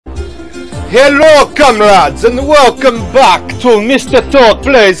Hello comrades and welcome back to Mr. Talk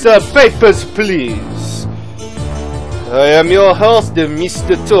Plays Papers, Please. I am your host,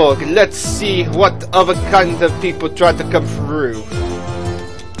 Mr. Talk. Let's see what other kind of people try to come through.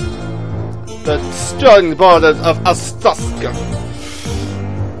 The strong borders of Astuska.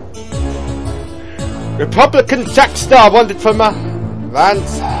 Republican Jack Star wanted from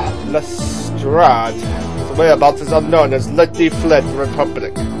Vance Lestrade. His whereabouts is unknown as lately fled the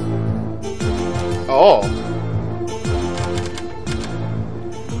Republic. Oh.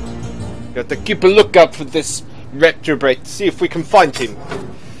 You have to keep a lookout for this retrograde to see if we can find him.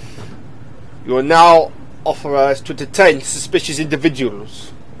 You are now authorized to detain suspicious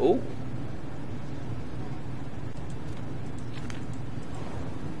individuals. Oh.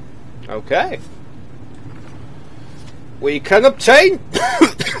 Okay. We can obtain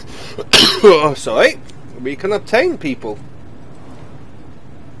oh, sorry. We can obtain people.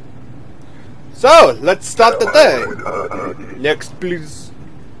 So, let's start the day. Next, please.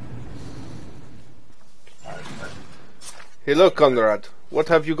 Hello, Conrad. What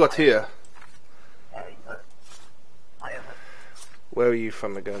have you got here? Where are you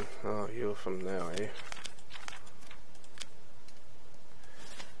from again? Oh, you're from there, are you?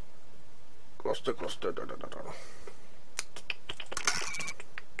 Gloucester,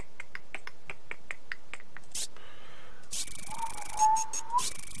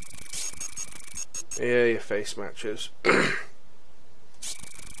 Yeah, your face matches. Is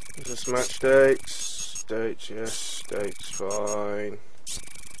this match dates? Dates, yes, dates, fine.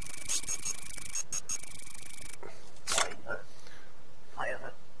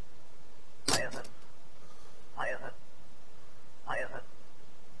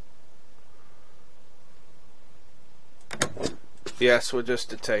 Yes, we're just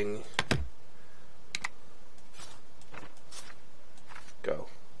detaining. Go.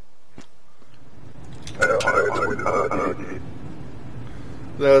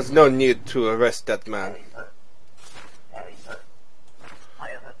 There's no need to arrest that man.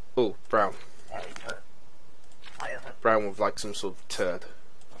 Oh, brown. Brown with like some sort of turd.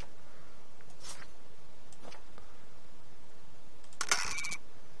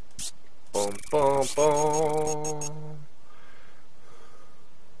 Boom, boom, boom.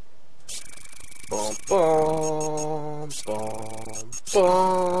 Boom, boom, boom,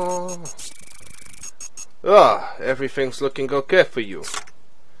 boom. Ah, everything's looking okay for you.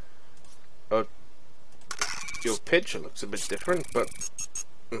 Your picture looks a bit different, but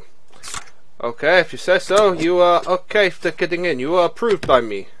okay, if you say so. You are okay for getting in. You are approved by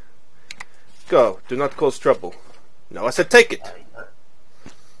me. Go. Do not cause trouble. No, I said take it.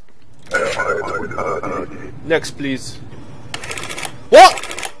 Next, please. What?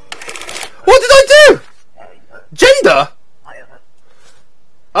 What did I do? Gender?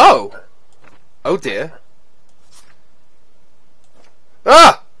 Oh. Oh dear.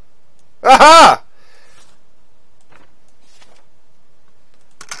 Ah! Aha!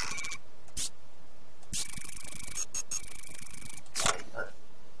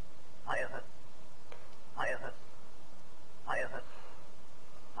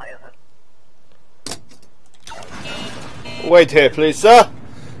 Wait here, please, sir.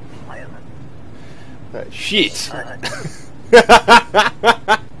 Shit.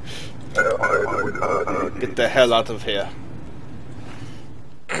 Get the hell out of here.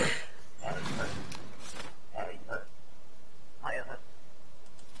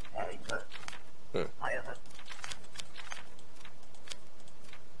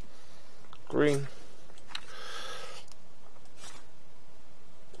 Green.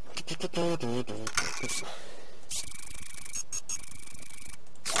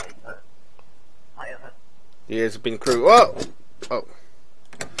 He has been crew. Whoa! Oh.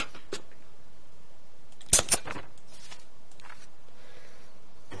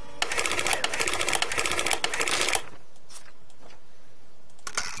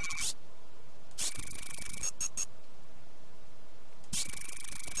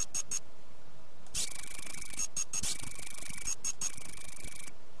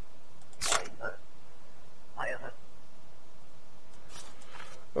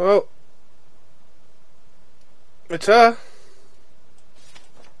 Oh. It's her.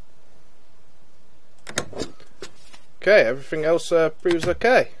 Okay, everything else proves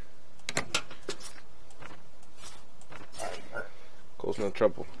okay. Cause no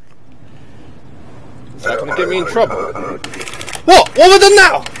trouble. Is that gonna get me in trouble? What? What have I done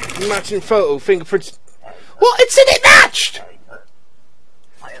now? Matching photo, fingerprints. What? It's in it matched!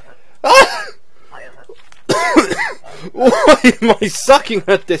 Ah! Why am I sucking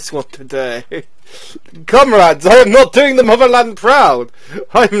at this one today? Comrades, I am not doing the motherland proud.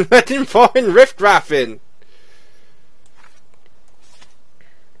 I'm letting foreign riffraff in.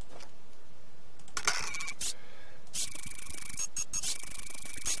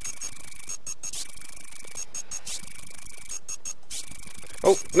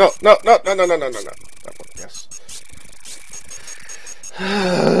 Oh, no. That one, yes.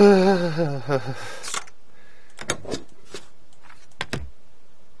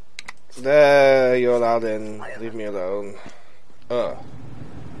 There, you're allowed in. Leave me alone. I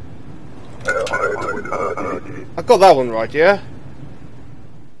got that one right, yeah?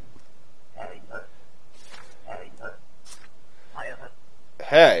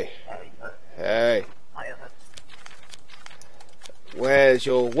 Hey. Where's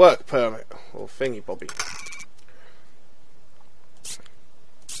your work permit? Or thingy bobby?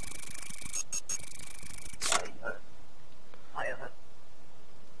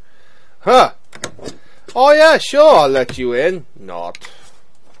 Huh? Oh yeah, sure, I'll let you in. Not.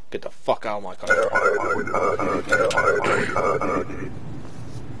 Get the fuck out of my country.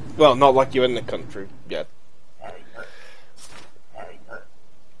 Well, not like you're in the country yet.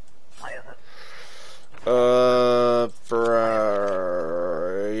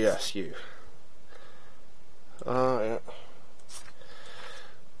 Yes, you. Yeah.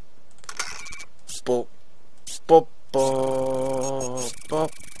 Bop, bop, bop,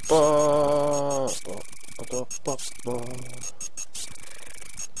 bop,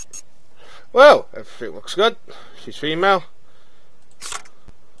 well, everything looks good. She's female.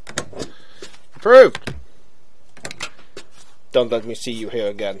 Approved. Don't let me see you here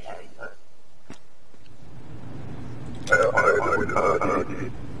again.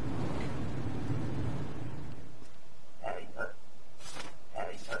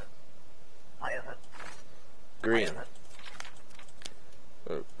 Green.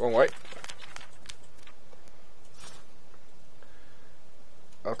 Wrong way.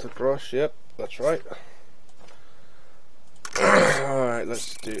 Outer brush, yep, that's right. Alright,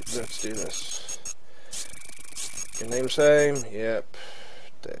 let's do this. Your name same, yep.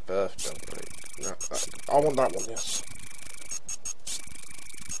 Date of birth, don't worry. No, I want that one, yes.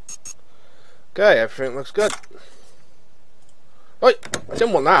 Okay, everything looks good. Wait, I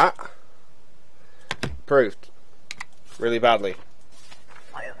didn't want that. Approved. Really badly.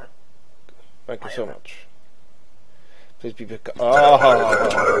 Thank you so much. Please be pick. Oh.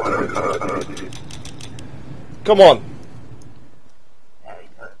 Come on.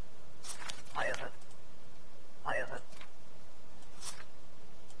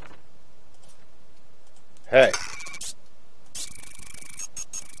 Hey.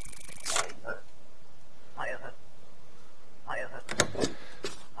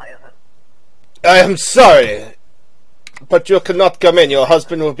 I am sorry, but you cannot come in. Your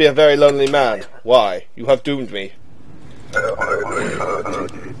husband will be a very lonely man. Why? You have doomed me.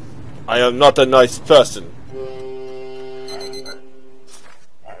 I am not a nice person.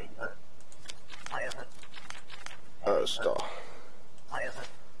 Stop.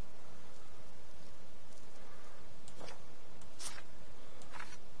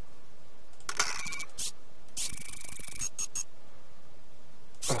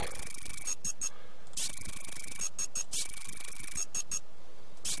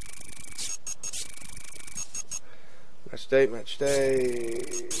 Match day.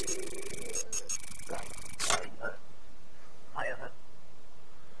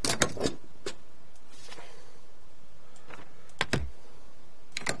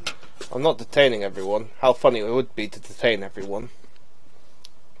 I'm not detaining everyone. How funny it would be to detain everyone.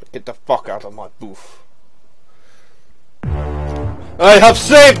 But get the fuck out of my booth. I have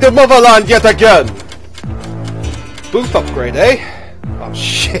saved the motherland yet again! Booth upgrade, eh? Oh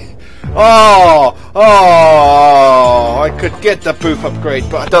shit. Oh, I could get the booth upgrade,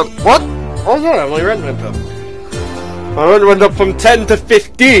 but I don't. What? Oh yeah, my rent went up. My rent went up from 10 to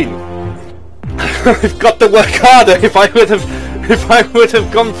 15. I've got to work harder. If I would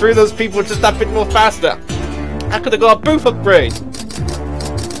have gone through those people just that bit more faster, I could have got a booth upgrade.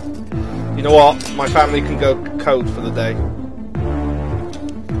 You know what? My family can go code for the day,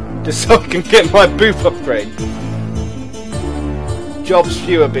 just so I can get my booth upgrade. Jobs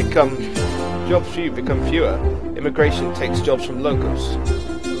few become fewer. Immigration takes jobs from locals.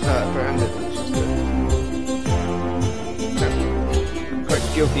 Quite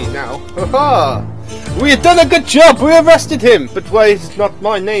guilty now. Haha! We have done a good job. We arrested him. But why is not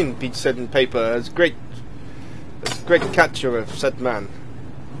my name be said in paper as great catcher of said man?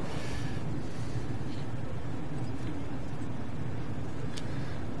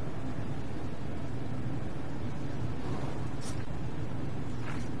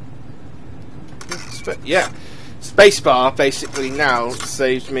 yeah, spacebar basically now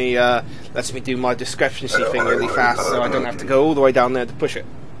saves me, lets me do my discrepancy thing really fast, so I don't have to go all the way down there to push it.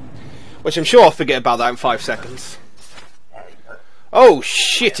 Which I'm sure I'll forget about that in 5 seconds. Oh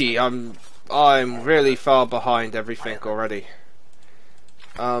shitty! I'm really far behind everything already.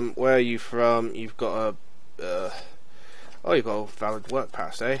 Where are you from? You've got a oh, you've got a valid work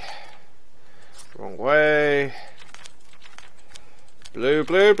pass, eh? Wrong way. Blue,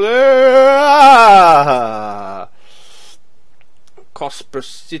 blue, blue! Ah! Cosper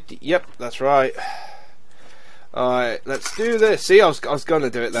City. Yep, that's right. Alright, let's do this. See, I was gonna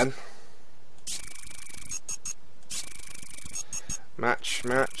do it then. Match,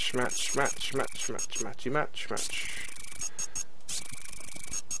 match, match, match, match, match, matchy, match, match.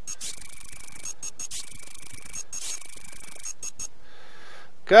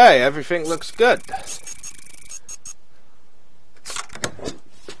 Okay, everything looks good. Get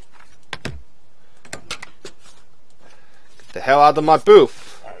the hell out of my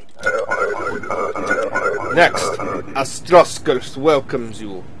booth. Next, Astroskers welcomes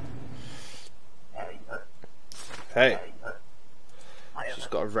you. Hey. She's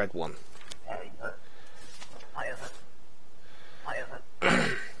got a red one.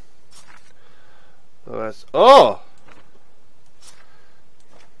 Oh, that's, oh!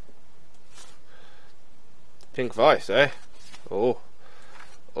 Pink Vice, eh? Oh.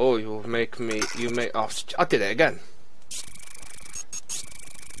 Oh, you make, oh, I did it again.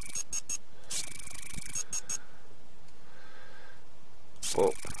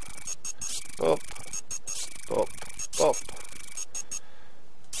 Bop. Bop. Bop. Bop.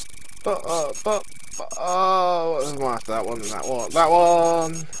 Oh, that one, that one, that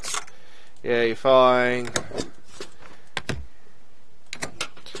one. Yeah, you're fine.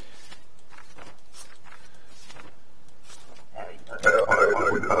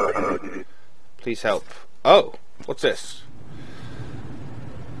 Please help. Oh, what's this?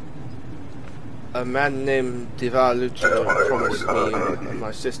 A man named Divalucci promised me and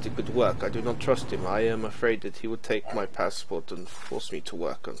my sister good work. I do not trust him. I am afraid that he would take my passport and force me to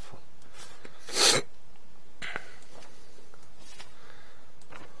work on.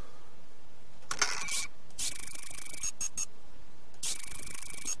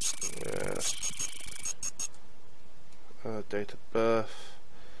 Yes. Date of birth.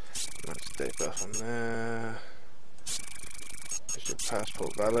 That's date of birth on there. Is your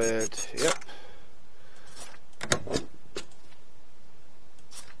passport valid? Yep.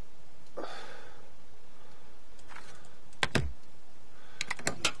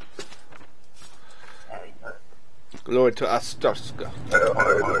 Glory to Astroska.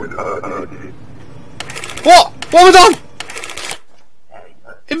 What? What was on?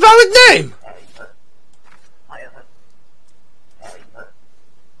 Invalid name!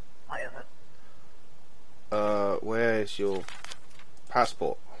 Where is your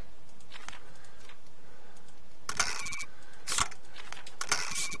passport?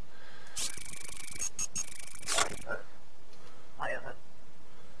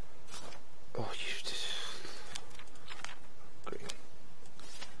 Oh, you just... Green.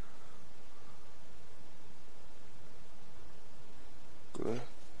 Good.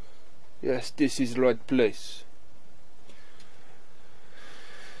 Yes, this is the right place.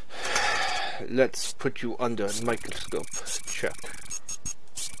 Let's put you under a microscope. Check.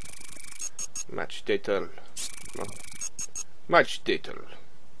 Match data. No. Match data.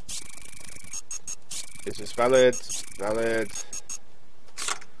 Is this valid? Valid.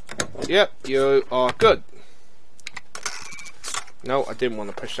 Yep, you are good. No, I didn't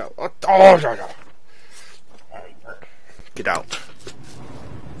want to push that. Oh, no, no. Get out.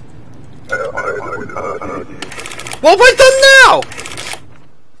 What have I done now?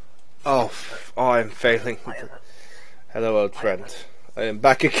 Oh, I'm failing. Hello, old friend. I am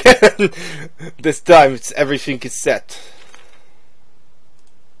back again. This time, everything is set.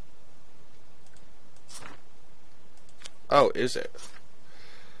 Oh, is it?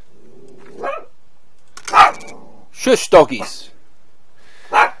 Shush, doggies.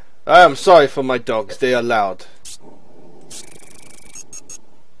 I am sorry for my dogs. They are loud.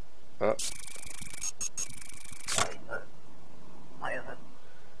 Oh.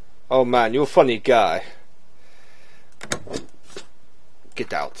 Oh man, you're a funny guy.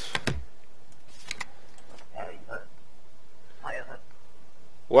 Get out.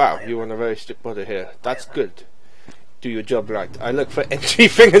 Wow, you want a very strict body here. That's good. Do your job right. I look for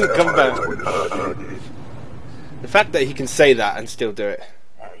anything and come back. The fact that he can say that and still do it.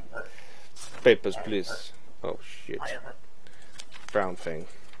 Papers, please. Oh shit. Brown thing.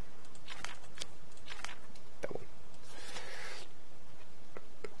 That one.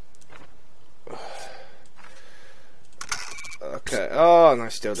 Okay. Oh, and I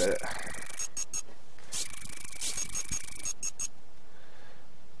still did it.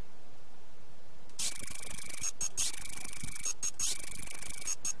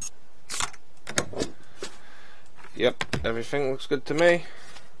 Yep, everything looks good to me.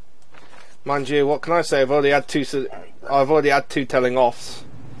 Mind you, what can I say? I've already had two telling offs.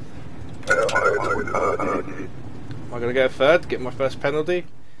 Am I gonna go third? Get my first penalty?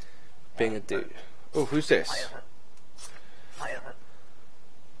 Being a dude. Oh, who's this?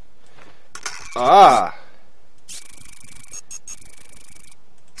 Ah.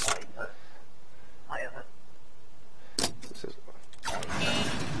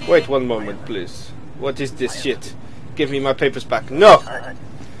 Wait one moment, please. What is this shit? Give me my papers back. No!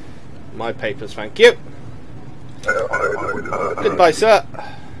 My papers, thank you. Goodbye, sir.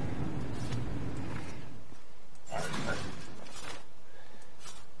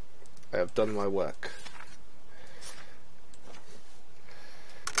 I have done my work.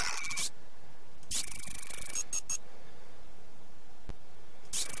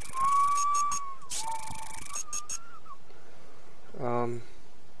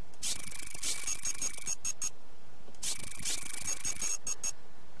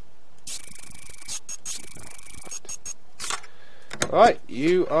 Right,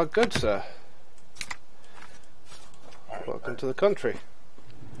 you are good, sir. Welcome to the country.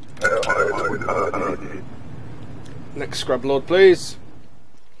 Next scrub lord, please.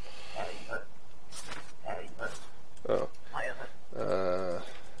 Oh.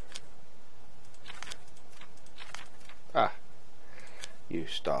 You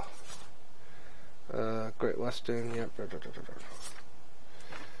star. Great Western, yep.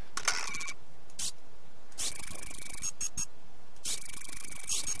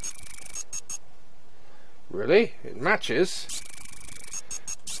 Really? It matches?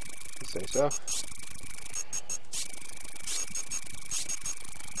 I'd say so.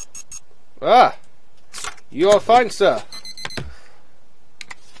 Ah! You are fine, sir.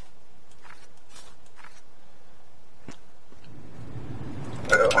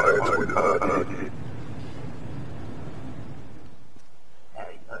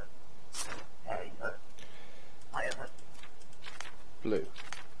 Blue.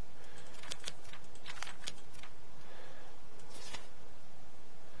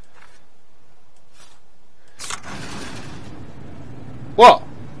 What?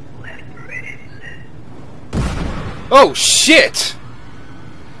 Oh shit!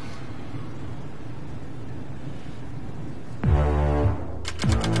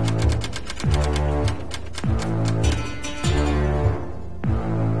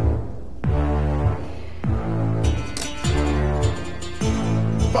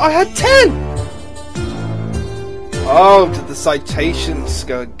 But I had 10! Oh, did the citations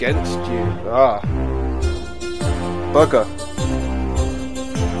go against you? Ah. Bugger.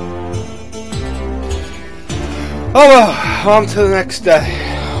 Oh well, on to the next day.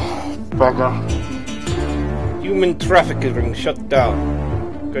 Bugger. Human trafficking shut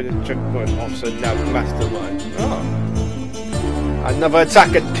down. Go to checkpoint, officer now mastermind. Oh. Another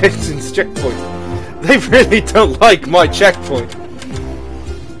attack at Kinson's checkpoint. They really don't like my checkpoint.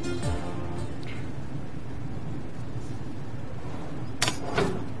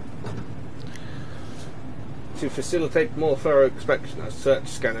 To facilitate more thorough inspection, a search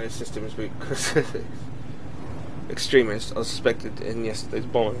scanner system has been extremists are suspected in yesterday's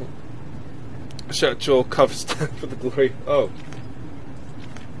bombing. Search all cover stand for the glory. Oh.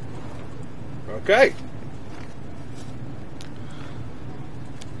 Okay.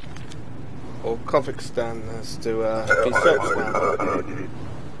 All Kazakhstan has to be searched now.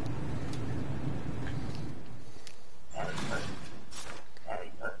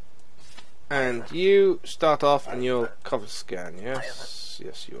 And you start off in your cover scan, yes?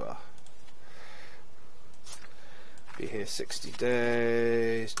 Yes, you are. Be here 60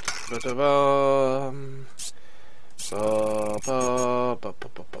 days.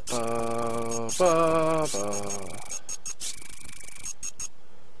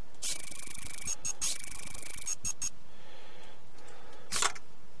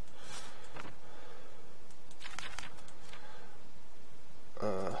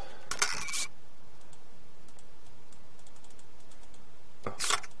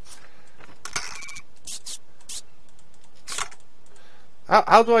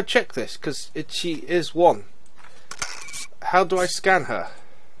 How do I check this? Because she is one. How do I scan her?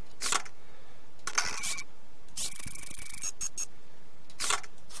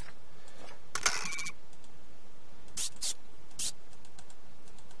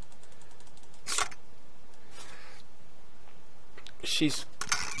 She's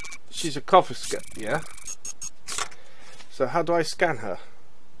a cover scan, yeah. So how do I scan her?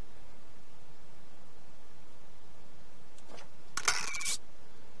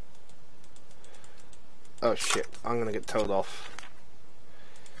 Oh shit, I'm gonna get told off.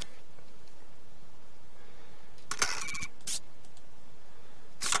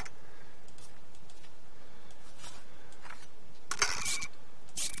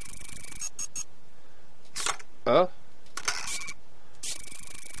 Oh?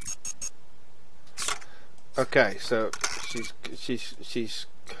 Okay, so she's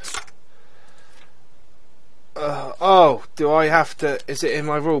oh, do I have to, is it in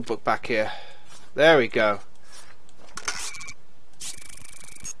my rule book back here? There we go.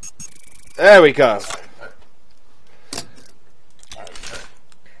 There we go.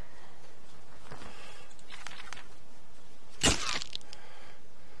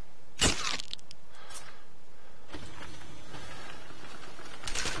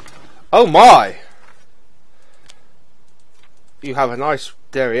 Oh my! You have a nice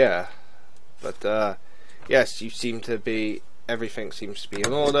derriere, but yes, you seem to be, everything seems to be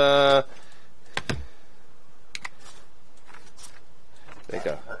in order. There you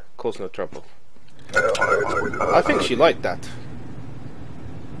go. Cause no trouble. I think she liked that.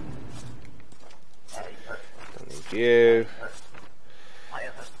 Don't need you.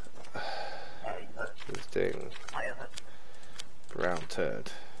 This thing. Brown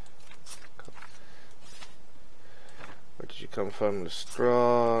turd. Where did you come from?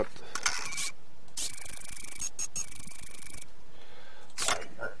 Lestrade.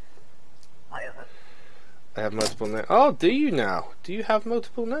 I have multiple names. Oh, do you now? Do you have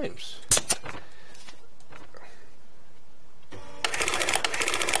multiple names?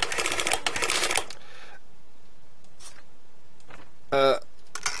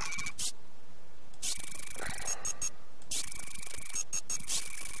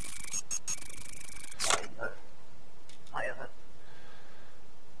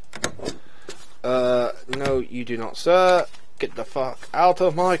 No, you do not, sir. Get the fuck out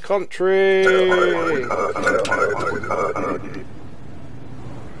of my country!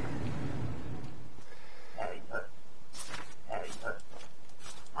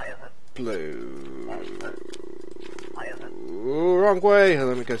 Blue. Wrong way.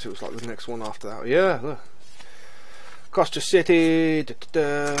 Let me guess, it was like the next one after that. Yeah, look. Costa City. Da,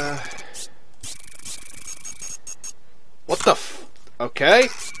 da, da. What the f? Okay.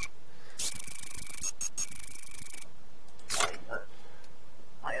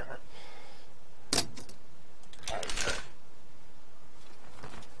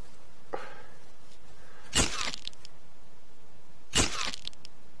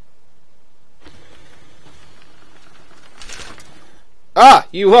 Ah,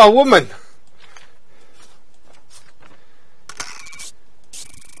 you are a woman.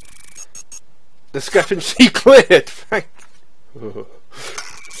 Discrepancy cleared. Thank you.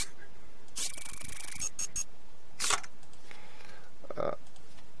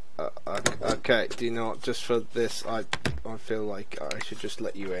 Okay, do you know what? Just for this, I feel like I should just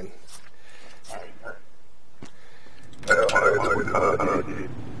let you in.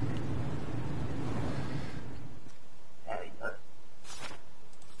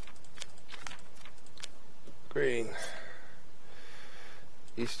 Green.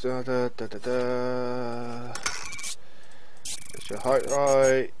 East da da da da. Get your height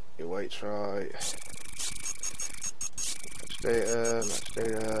right, your weight's right. Match data, match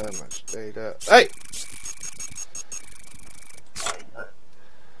data, match data. Hey!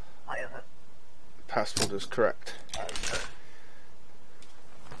 Password is correct.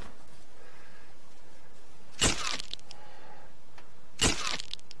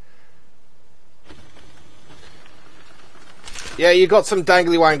 Yeah, you got some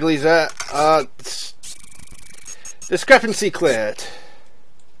dangly wanglies there. Discrepancy cleared.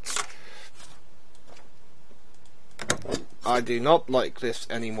 I do not like this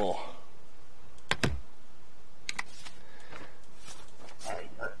anymore. There you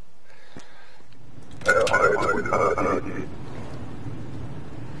go.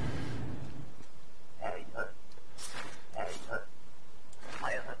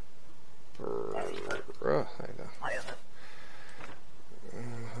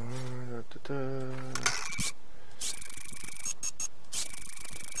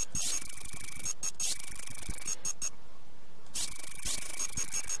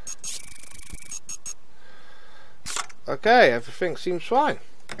 Okay, everything seems fine.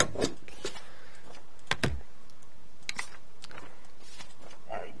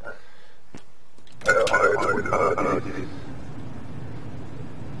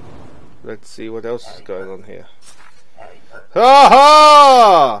 Let's see what else is going on here. Ha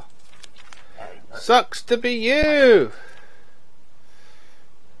ha! Sucks to be you!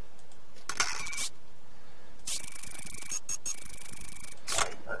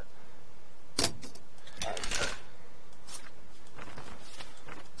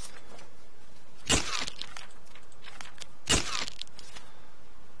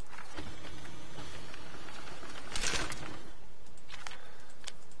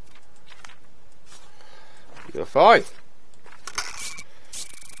 You're fine.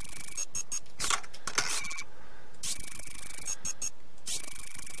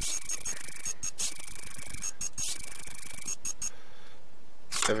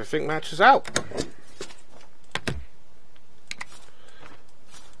 Everything matches out.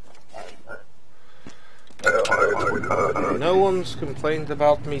 No one's complained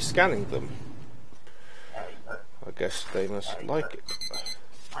about me scanning them. I guess they must like it.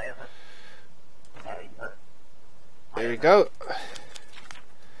 There we go.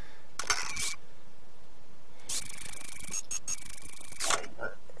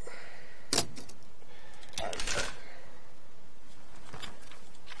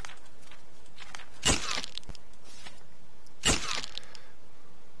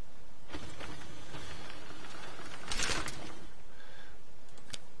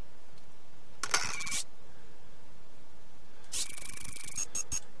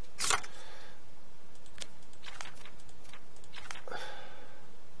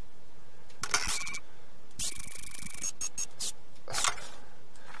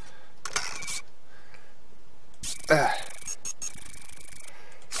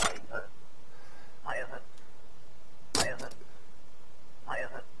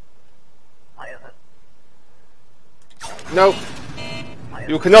 No,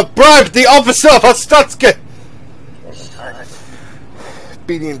 you cannot bribe the officer of Ostatsky!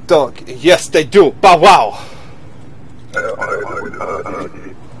 Beating dog, yes they do, bow wow!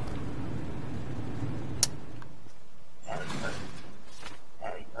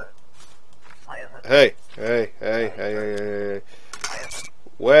 Hey, hey.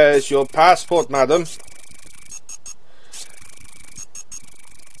 Where's your passport, madam?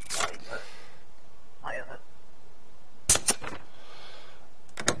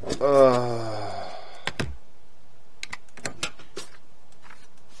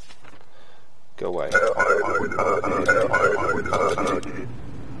 Go away.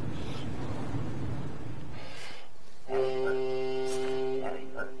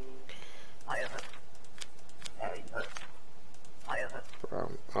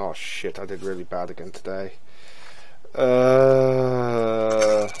 Oh shit, I did really bad again today.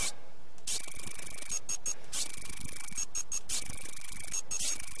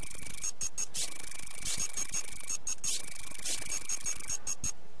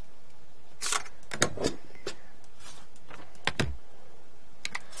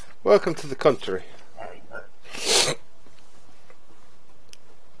 Welcome to the country.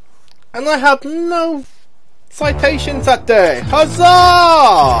 And I had no citations that day.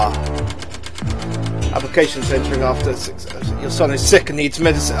 Huzzah! Applications entering after 6 hours. Your son is sick and needs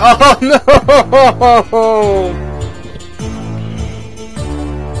medicine. Oh no!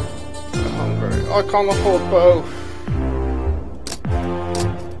 I'm hungry. I can't afford both.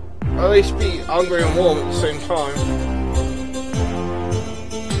 At least be hungry and warm at the same time.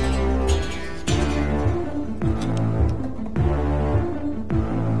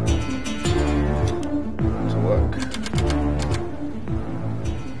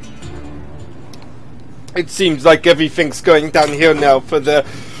 It seems like everything's going downhill now for the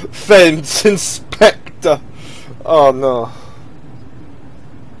fence inspector. Oh no.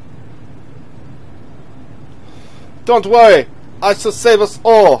 Don't worry, I shall save us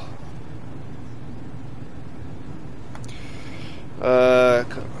all. I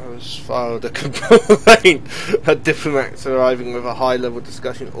was filed a complaint. Diplomats arriving with a high-level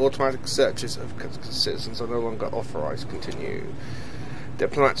discussion. Automatic searches of citizens are no longer authorized. Continue.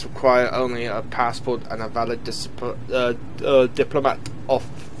 Diplomats require only a passport and a valid diplomat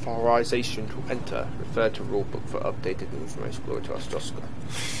authorization to enter. Refer to rulebook for updated information. Glory to Ostoska.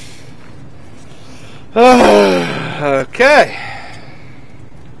 Okay.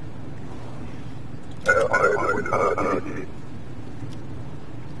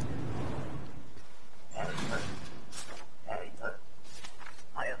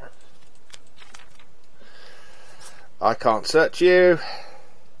 I can't search you.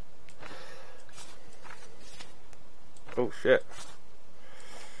 Oh shit.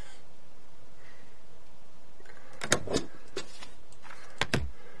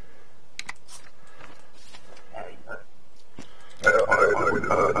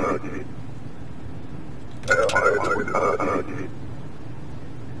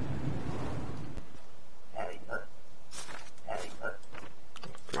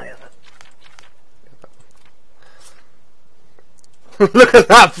 Look at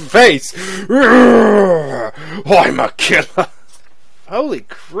that face! I'm a killer! Holy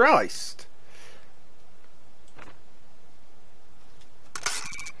Christ!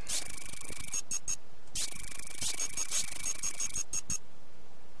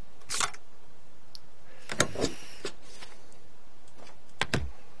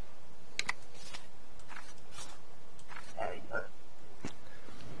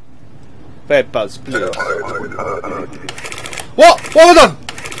 Papers, please. What? What have I done?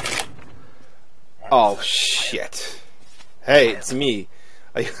 Oh shit. Hey, it's me.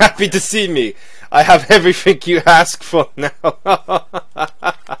 Are you happy to see me? I have everything you ask for now.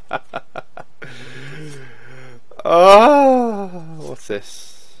 Oh, what's this?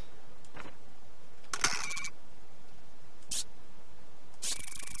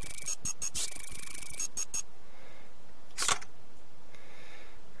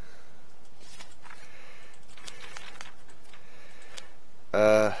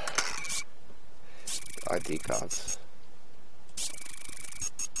 ID cards.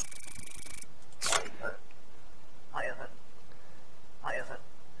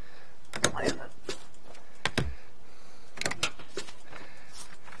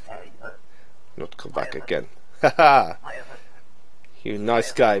 Not come back again. Haha. You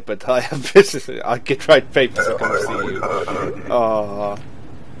nice guy, but I have business. I get right papers to come see you. Oh.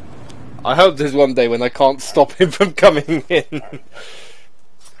 I hope there's one day when I can't stop him from coming in.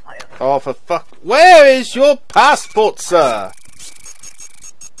 Oh, for fuck. Where is your passport, sir?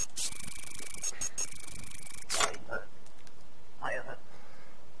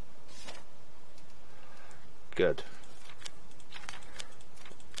 Good.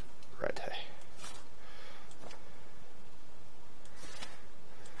 Red hay.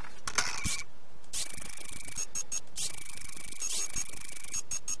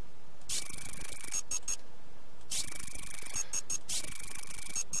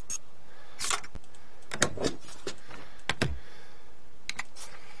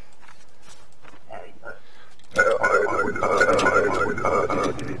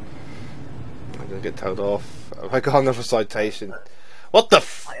 I'm gonna get told off. Have I got another citation? What the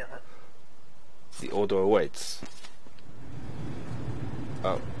f— The order awaits.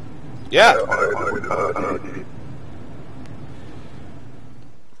 Oh. Yeah!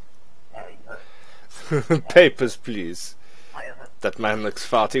 Papers, please. That man looks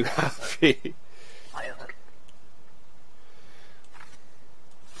far too happy.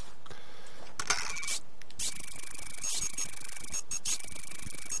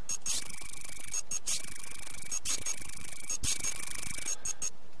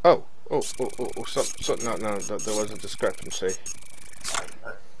 Oh, no, there was a discrepancy.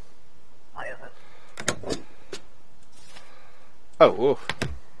 Oh.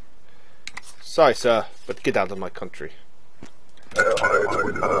 Sorry, sir, but get out of my country.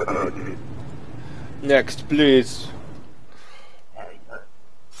 Next, please.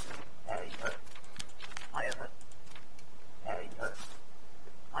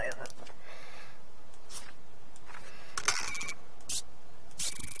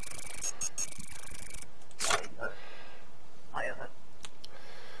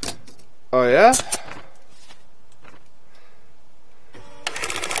 Oh yeah?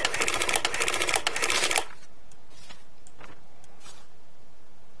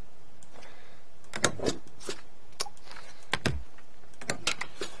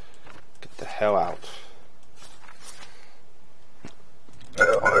 Get the hell out.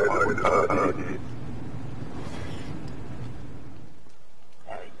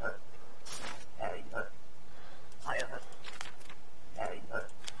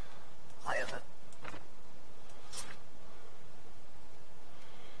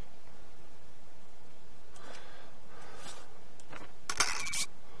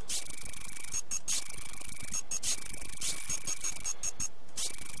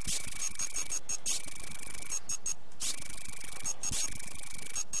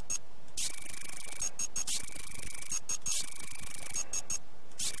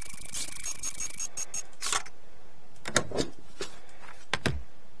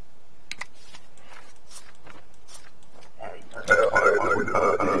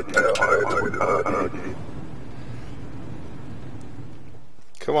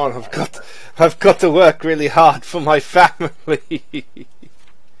 Come on, I've got to work really hard for my family.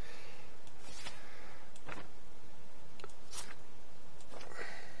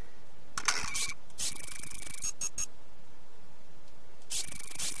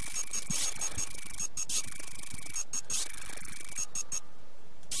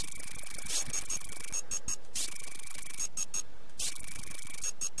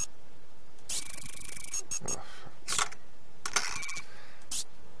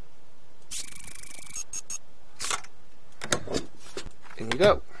 In you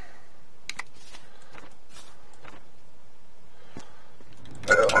go.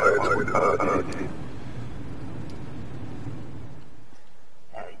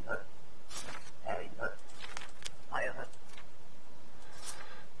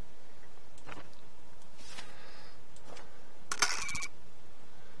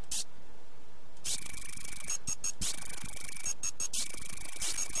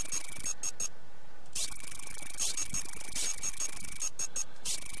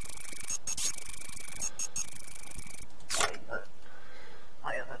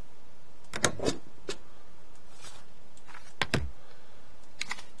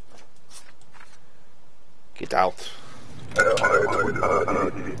 doubt.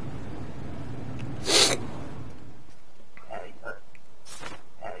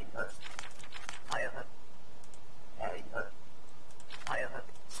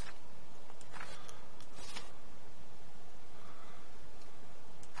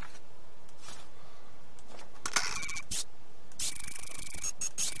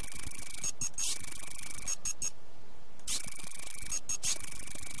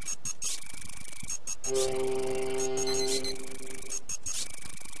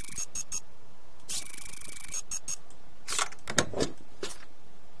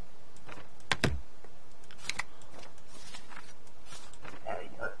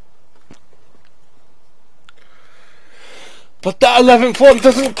 But that 11th one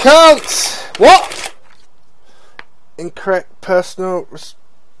doesn't count! What? Incorrect personal...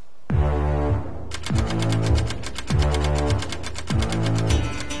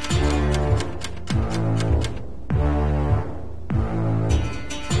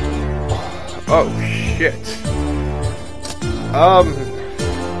 Oh shit.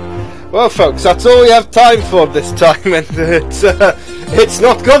 Well folks, that's all we have time for this time, and it's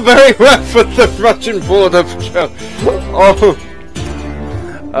not gone very well for the Russian border patrol. Oh,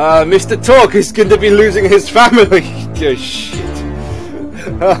 Mr. Talk is going to be losing his family. Oh shit.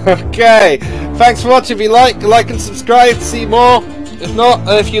 Okay, thanks for watching. If you like and subscribe to see more. If not,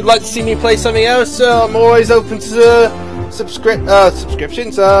 if you'd like to see me play something else, I'm always open to subscriptions.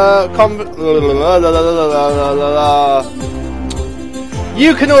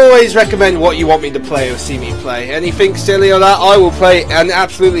 You can always recommend what you want me to play or see me play. Anything silly or that, I will play, and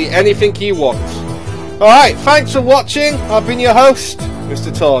absolutely anything you want. Alright, thanks for watching. I've been your host,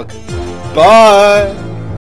 Mr. Tog. Bye.